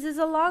believe this is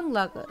a long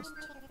locust.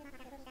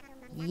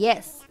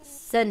 Yes,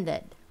 send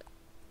it.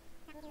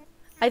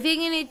 I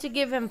think you need to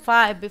give him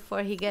 5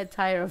 before he gets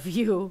tired of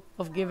you,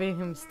 of giving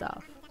him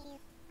stuff.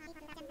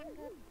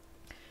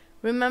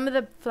 Remember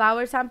the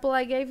flower sample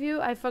I gave you?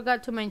 I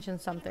forgot to mention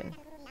something.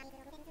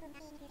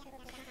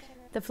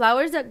 The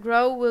flowers that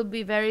grow will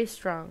be very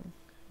strong.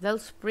 They'll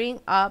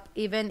spring up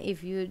even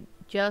if you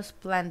just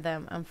plant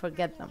them and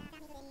forget them.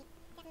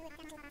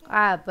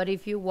 But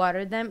if you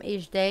water them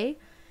each day,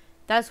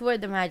 that's where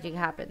the magic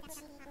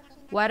happens.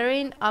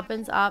 Watering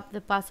opens up the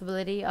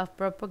possibility of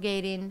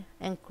propagating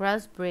and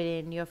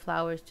crossbreeding your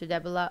flowers to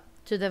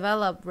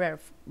develop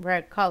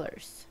rare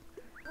colors.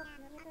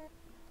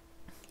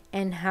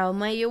 And how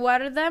might you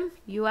water them,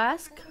 you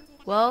ask?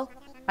 Well,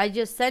 I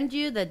just sent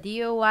you the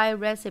DIY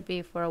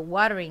recipe for a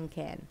watering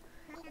can.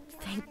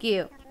 Thank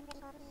you.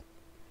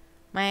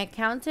 My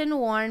accountant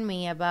warned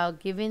me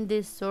about giving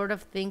these sort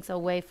of things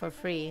away for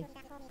free,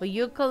 but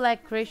you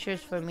collect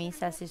creatures for me,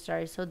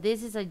 ZezyStar, so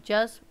this is a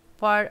just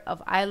part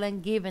of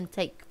island give and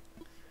take.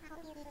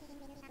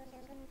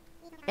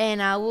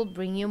 And I will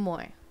bring you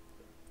more,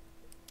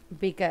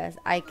 because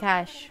I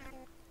catch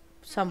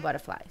some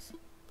butterflies.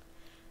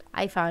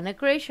 I found a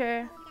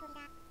creature.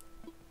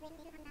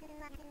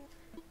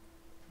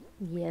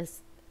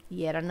 Yes,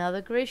 yet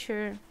another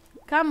creature.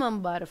 Come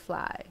on,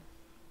 butterfly.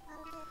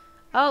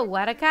 Oh,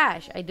 what a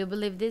catch. I do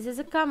believe this is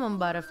a common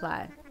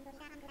butterfly.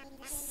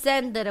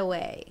 Send it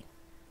away.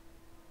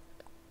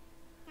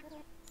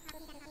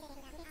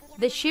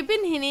 The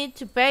shipping he needs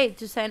to pay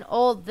to send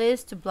all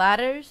this to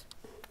Blathers?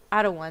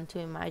 I don't want to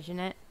imagine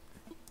it.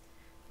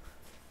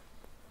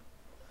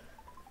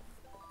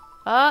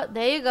 Oh,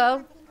 there you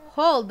go.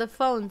 Hold the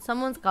phone.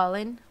 Someone's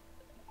calling.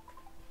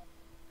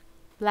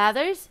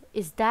 Blathers,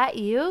 is that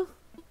you?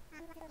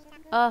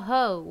 Oh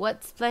ho,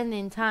 what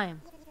splendid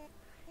time.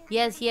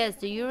 Yes,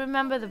 do you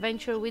remember the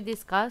venture we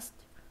discussed?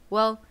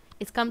 Well,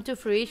 it's come to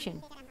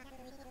fruition.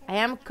 I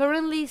am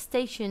currently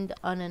stationed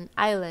on an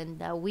island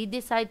that we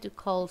decide to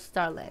call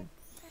Starland.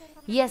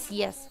 Yes,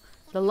 yes,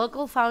 the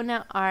local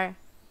fauna are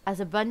as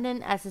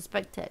abundant as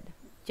expected,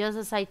 just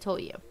as I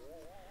told you.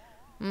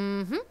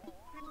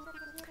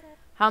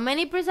 How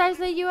many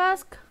precisely, you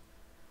ask?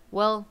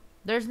 Well,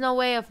 there's no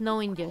way of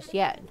knowing just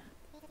yet.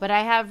 But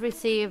I have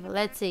received,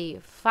 let's see,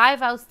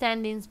 5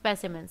 outstanding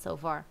specimens so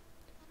far.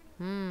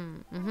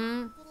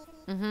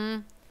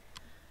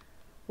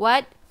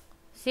 What?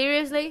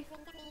 Seriously?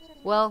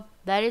 Well,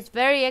 that is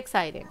very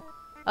exciting.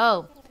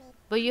 Oh,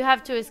 but you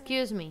have to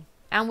excuse me.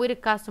 I'm with a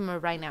customer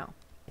right now.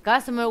 The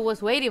customer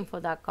was waiting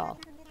for that call.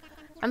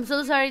 I'm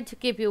so sorry to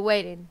keep you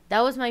waiting.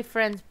 That was my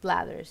friend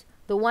Blathers,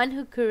 the one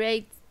who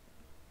curates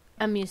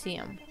a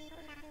museum.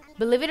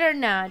 Believe it or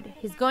not,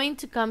 he's going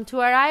to come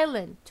to our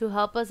island to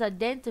help us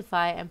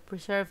identify and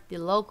preserve the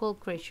local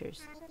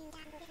creatures.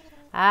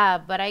 Ah,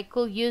 but I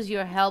could use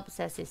your help,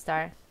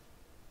 ZezyStar.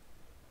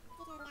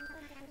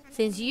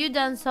 Since you've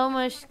done so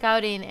much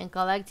scouting and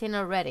collecting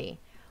already,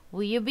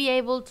 will you be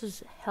able to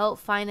help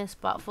find a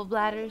spot for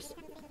Blathers?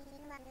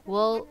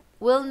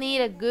 We'll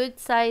need a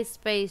good-sized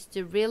space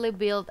to really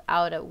build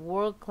out a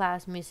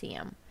world-class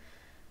museum.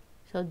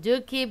 So do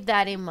keep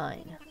that in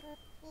mind.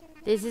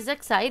 This is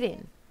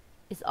exciting.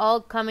 It's all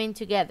coming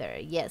together.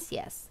 Yes,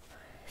 yes.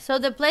 So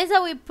the place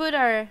that we put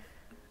our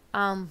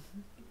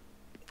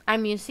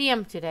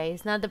museum today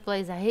is not the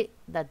place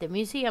that the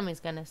museum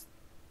is gonna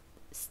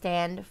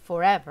stand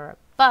forever,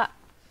 but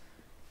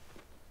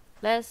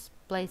let's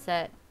place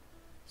it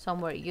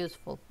somewhere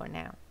useful for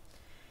now.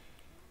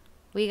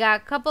 We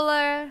got a couple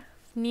of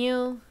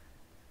new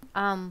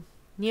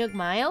Nook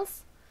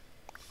Miles.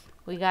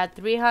 We got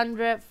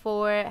 300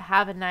 for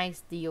Have a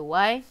Nice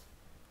DUI.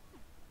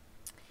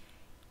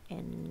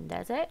 And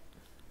that's it.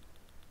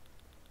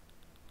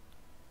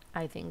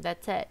 I think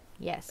that's it.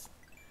 Yes.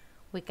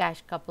 We catch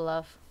a couple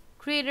of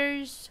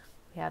critters.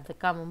 We have the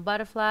common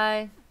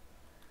butterfly,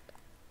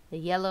 the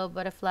yellow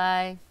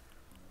butterfly,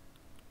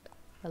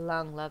 the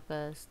long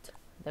locust,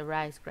 the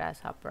rice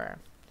grasshopper,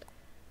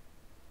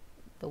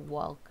 the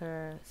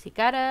walker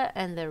cicada,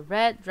 and the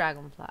red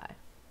dragonfly.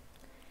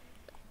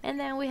 And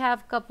then we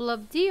have a couple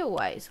of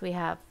DIYs. We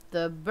have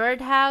the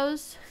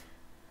birdhouse,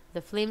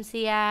 the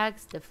flimsy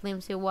axe, the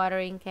flimsy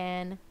watering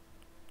can,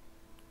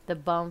 the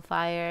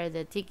bonfire,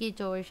 the tiki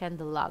torch, and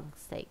the log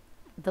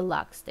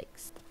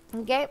sticks.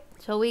 Okay,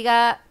 so we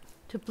got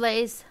to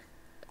place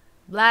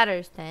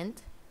Bladder's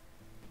tent.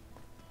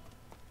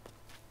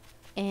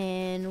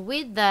 And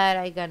with that,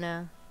 I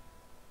gonna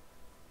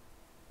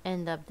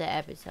end up the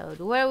episode.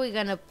 Where are we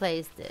gonna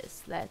place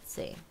this? Let's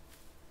see.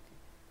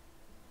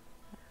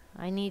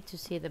 I need to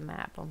see the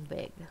map on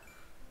big.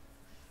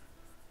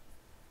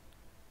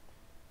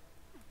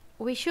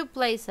 We should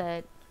place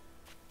it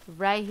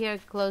right here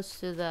close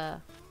to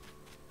the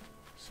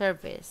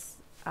service,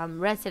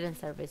 resident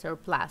service or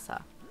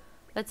plaza.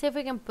 Let's see if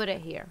we can put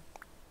it here.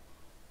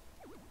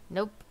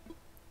 Nope.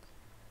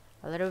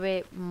 A little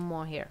bit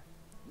more here.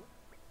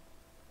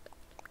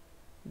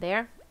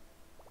 There.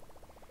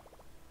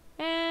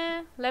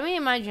 Let me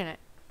imagine it.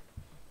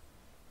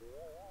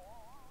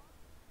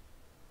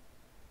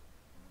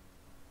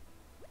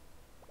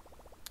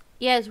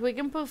 Yes, we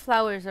can put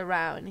flowers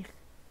around.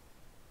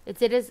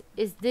 Is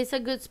this a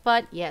good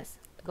spot? Yes.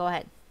 Go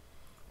ahead.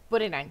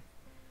 Put it on.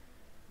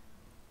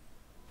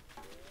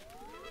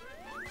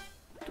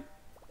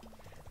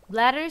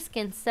 Bladders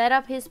can set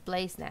up his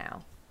place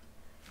now.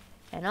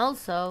 And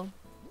also,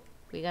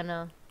 we're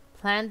gonna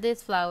plant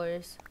these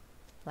flowers.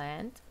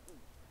 Plant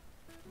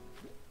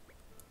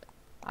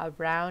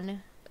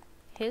around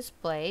his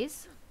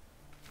place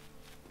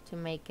to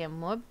make it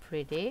more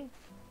pretty.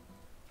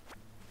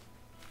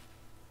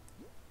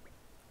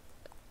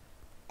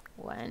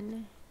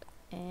 1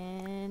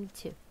 and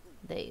 2.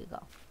 There you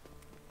go.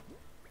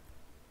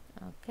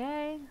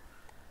 Okay,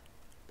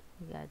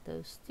 we got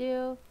those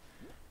two.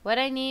 What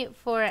I need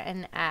for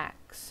an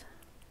axe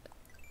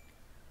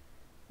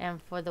and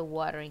for the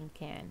watering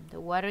can. The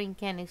watering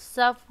can is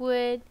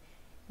softwood,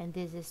 and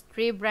this is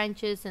 3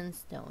 branches and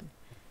stone.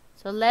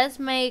 So let's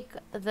make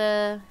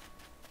the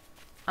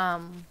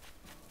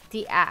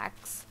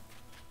axe.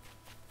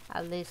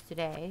 At least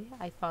today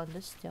I found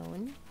the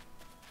stone.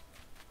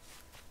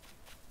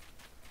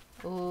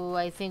 Oh,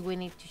 I think we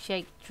need to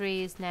shake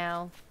trees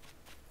now.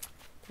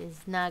 This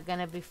is not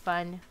gonna be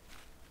fun.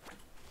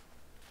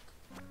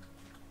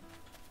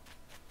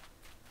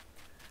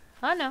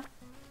 Oh no.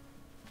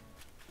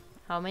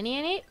 How many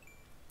I need?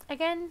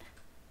 Again?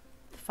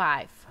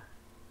 5.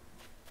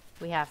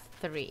 We have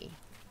 3.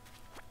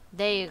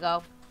 There you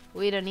go.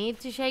 We don't need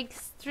to shake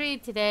tree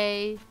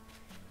today.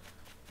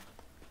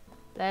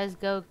 Let's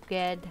go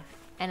get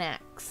an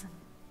axe.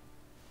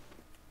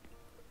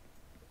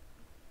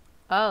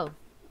 Oh.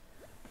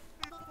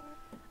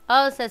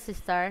 Oh,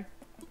 ZezyStar.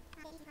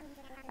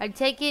 I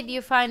take it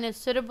you find a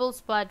suitable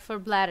spot for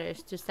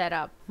Bladders to set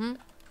up.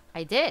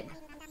 I did.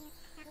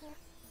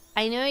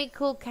 I knew I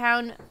could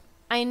count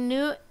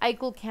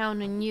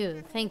on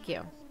you. Thank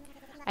you.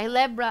 I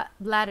let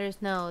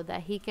Bladders know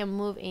that he can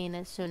move in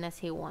as soon as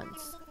he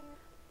wants.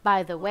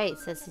 By the way,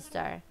 says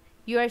ZezyStar,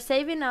 you are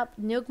saving up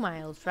Nook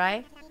Miles,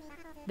 right?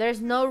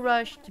 There's no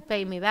rush to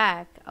pay me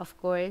back, of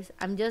course.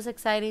 I'm just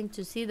excited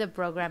to see the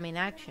program in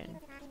action.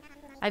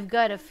 I've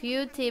got a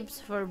few tips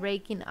for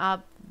breaking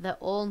up the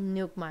old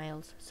Nook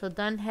Miles, so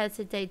don't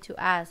hesitate to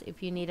ask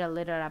if you need a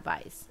little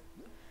advice.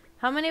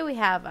 How many we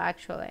have,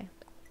 actually?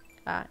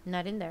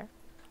 Not in there.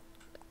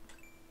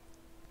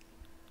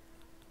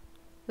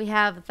 We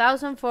have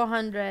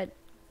 1,400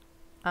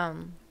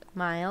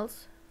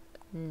 miles.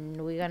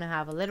 We're gonna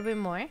have a little bit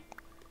more.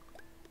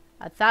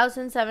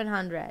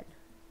 1,700.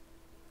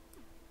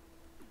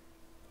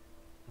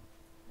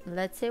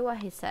 Let's see what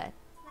he said.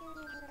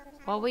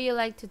 What would you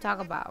like to talk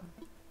about?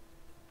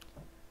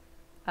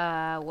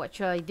 What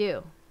should I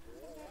do?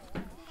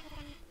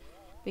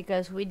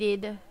 Because we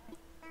did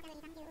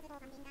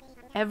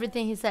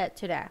everything he said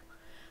today.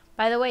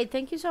 By the way,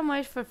 thank you so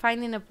much for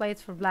finding a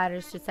place for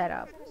bladders to set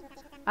up.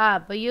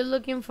 But you're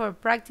looking for a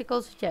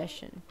practical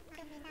suggestion.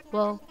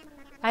 Well,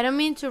 I don't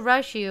mean to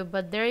rush you,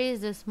 but there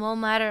is the small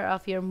matter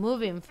of your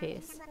moving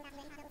fees.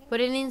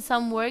 Putting in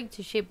some work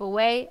to ship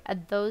away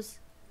at those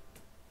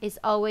is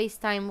always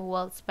time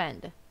well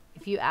spent,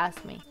 if you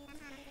ask me.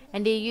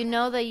 And did you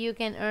know that you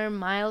can earn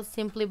miles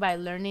simply by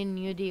learning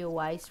new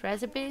DIY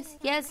recipes?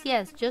 Yes,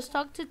 just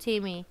talk to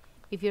Timmy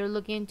if you're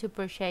looking to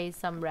purchase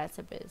some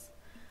recipes.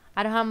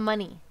 I don't have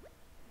money.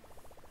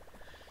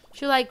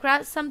 Should I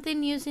craft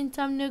something using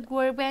Tom Nook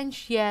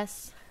workbench?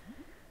 Yes.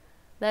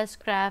 Let's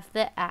craft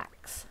the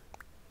axe.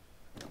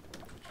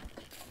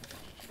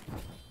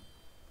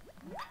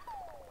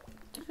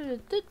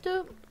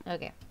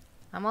 Okay,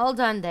 I'm all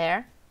done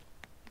there.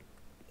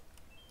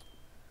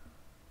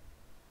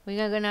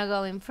 We're gonna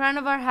go in front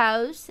of our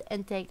house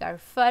and take our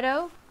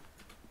photo.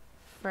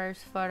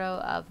 First photo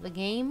of the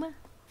game.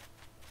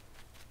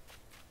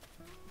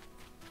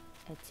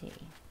 Let's see.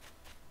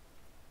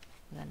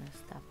 We're gonna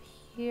stop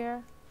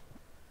here.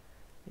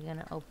 We're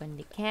gonna open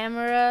the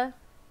camera.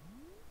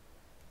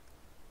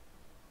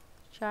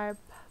 Sharp,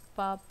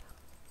 pop.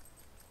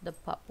 The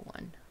pop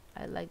one.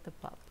 I like the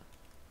pop.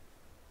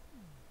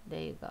 There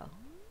you go.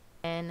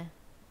 And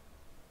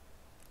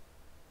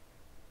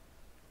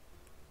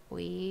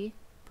we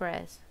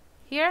press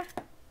here,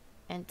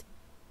 and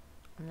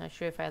I'm not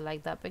sure if I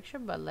like that picture,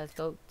 but let's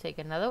go take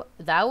another.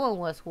 That one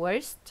was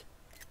worst.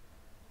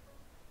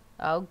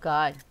 Oh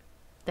god.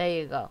 There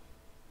you go.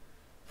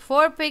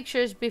 4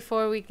 pictures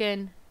before we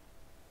can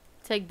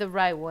take the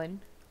right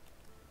one.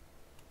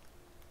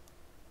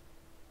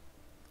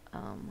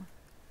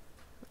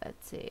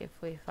 Let's see if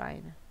we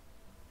find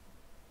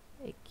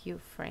a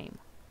cute frame.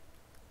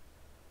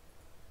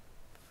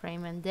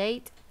 Frame and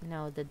date.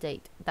 No, the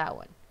date. That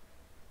one.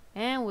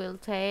 And we'll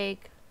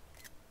take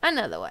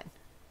another one.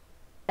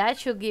 That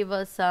should give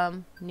us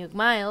some Nook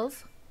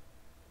Miles.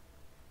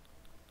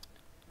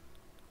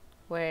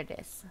 Where it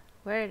is.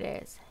 Where it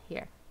is.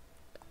 Here.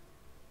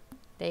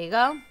 There you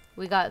go.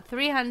 We got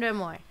 300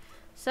 more.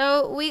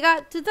 So we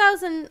got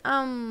 2,000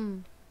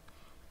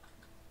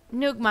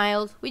 Nook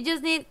Miles. We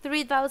just need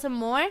 3,000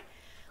 more.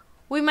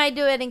 We might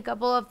do it in a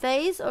couple of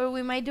days, or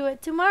we might do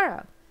it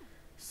tomorrow.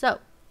 So,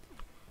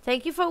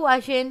 thank you for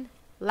watching.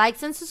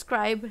 Like and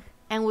subscribe,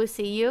 and we'll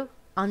see you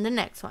on the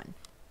next one.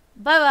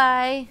 Bye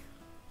bye.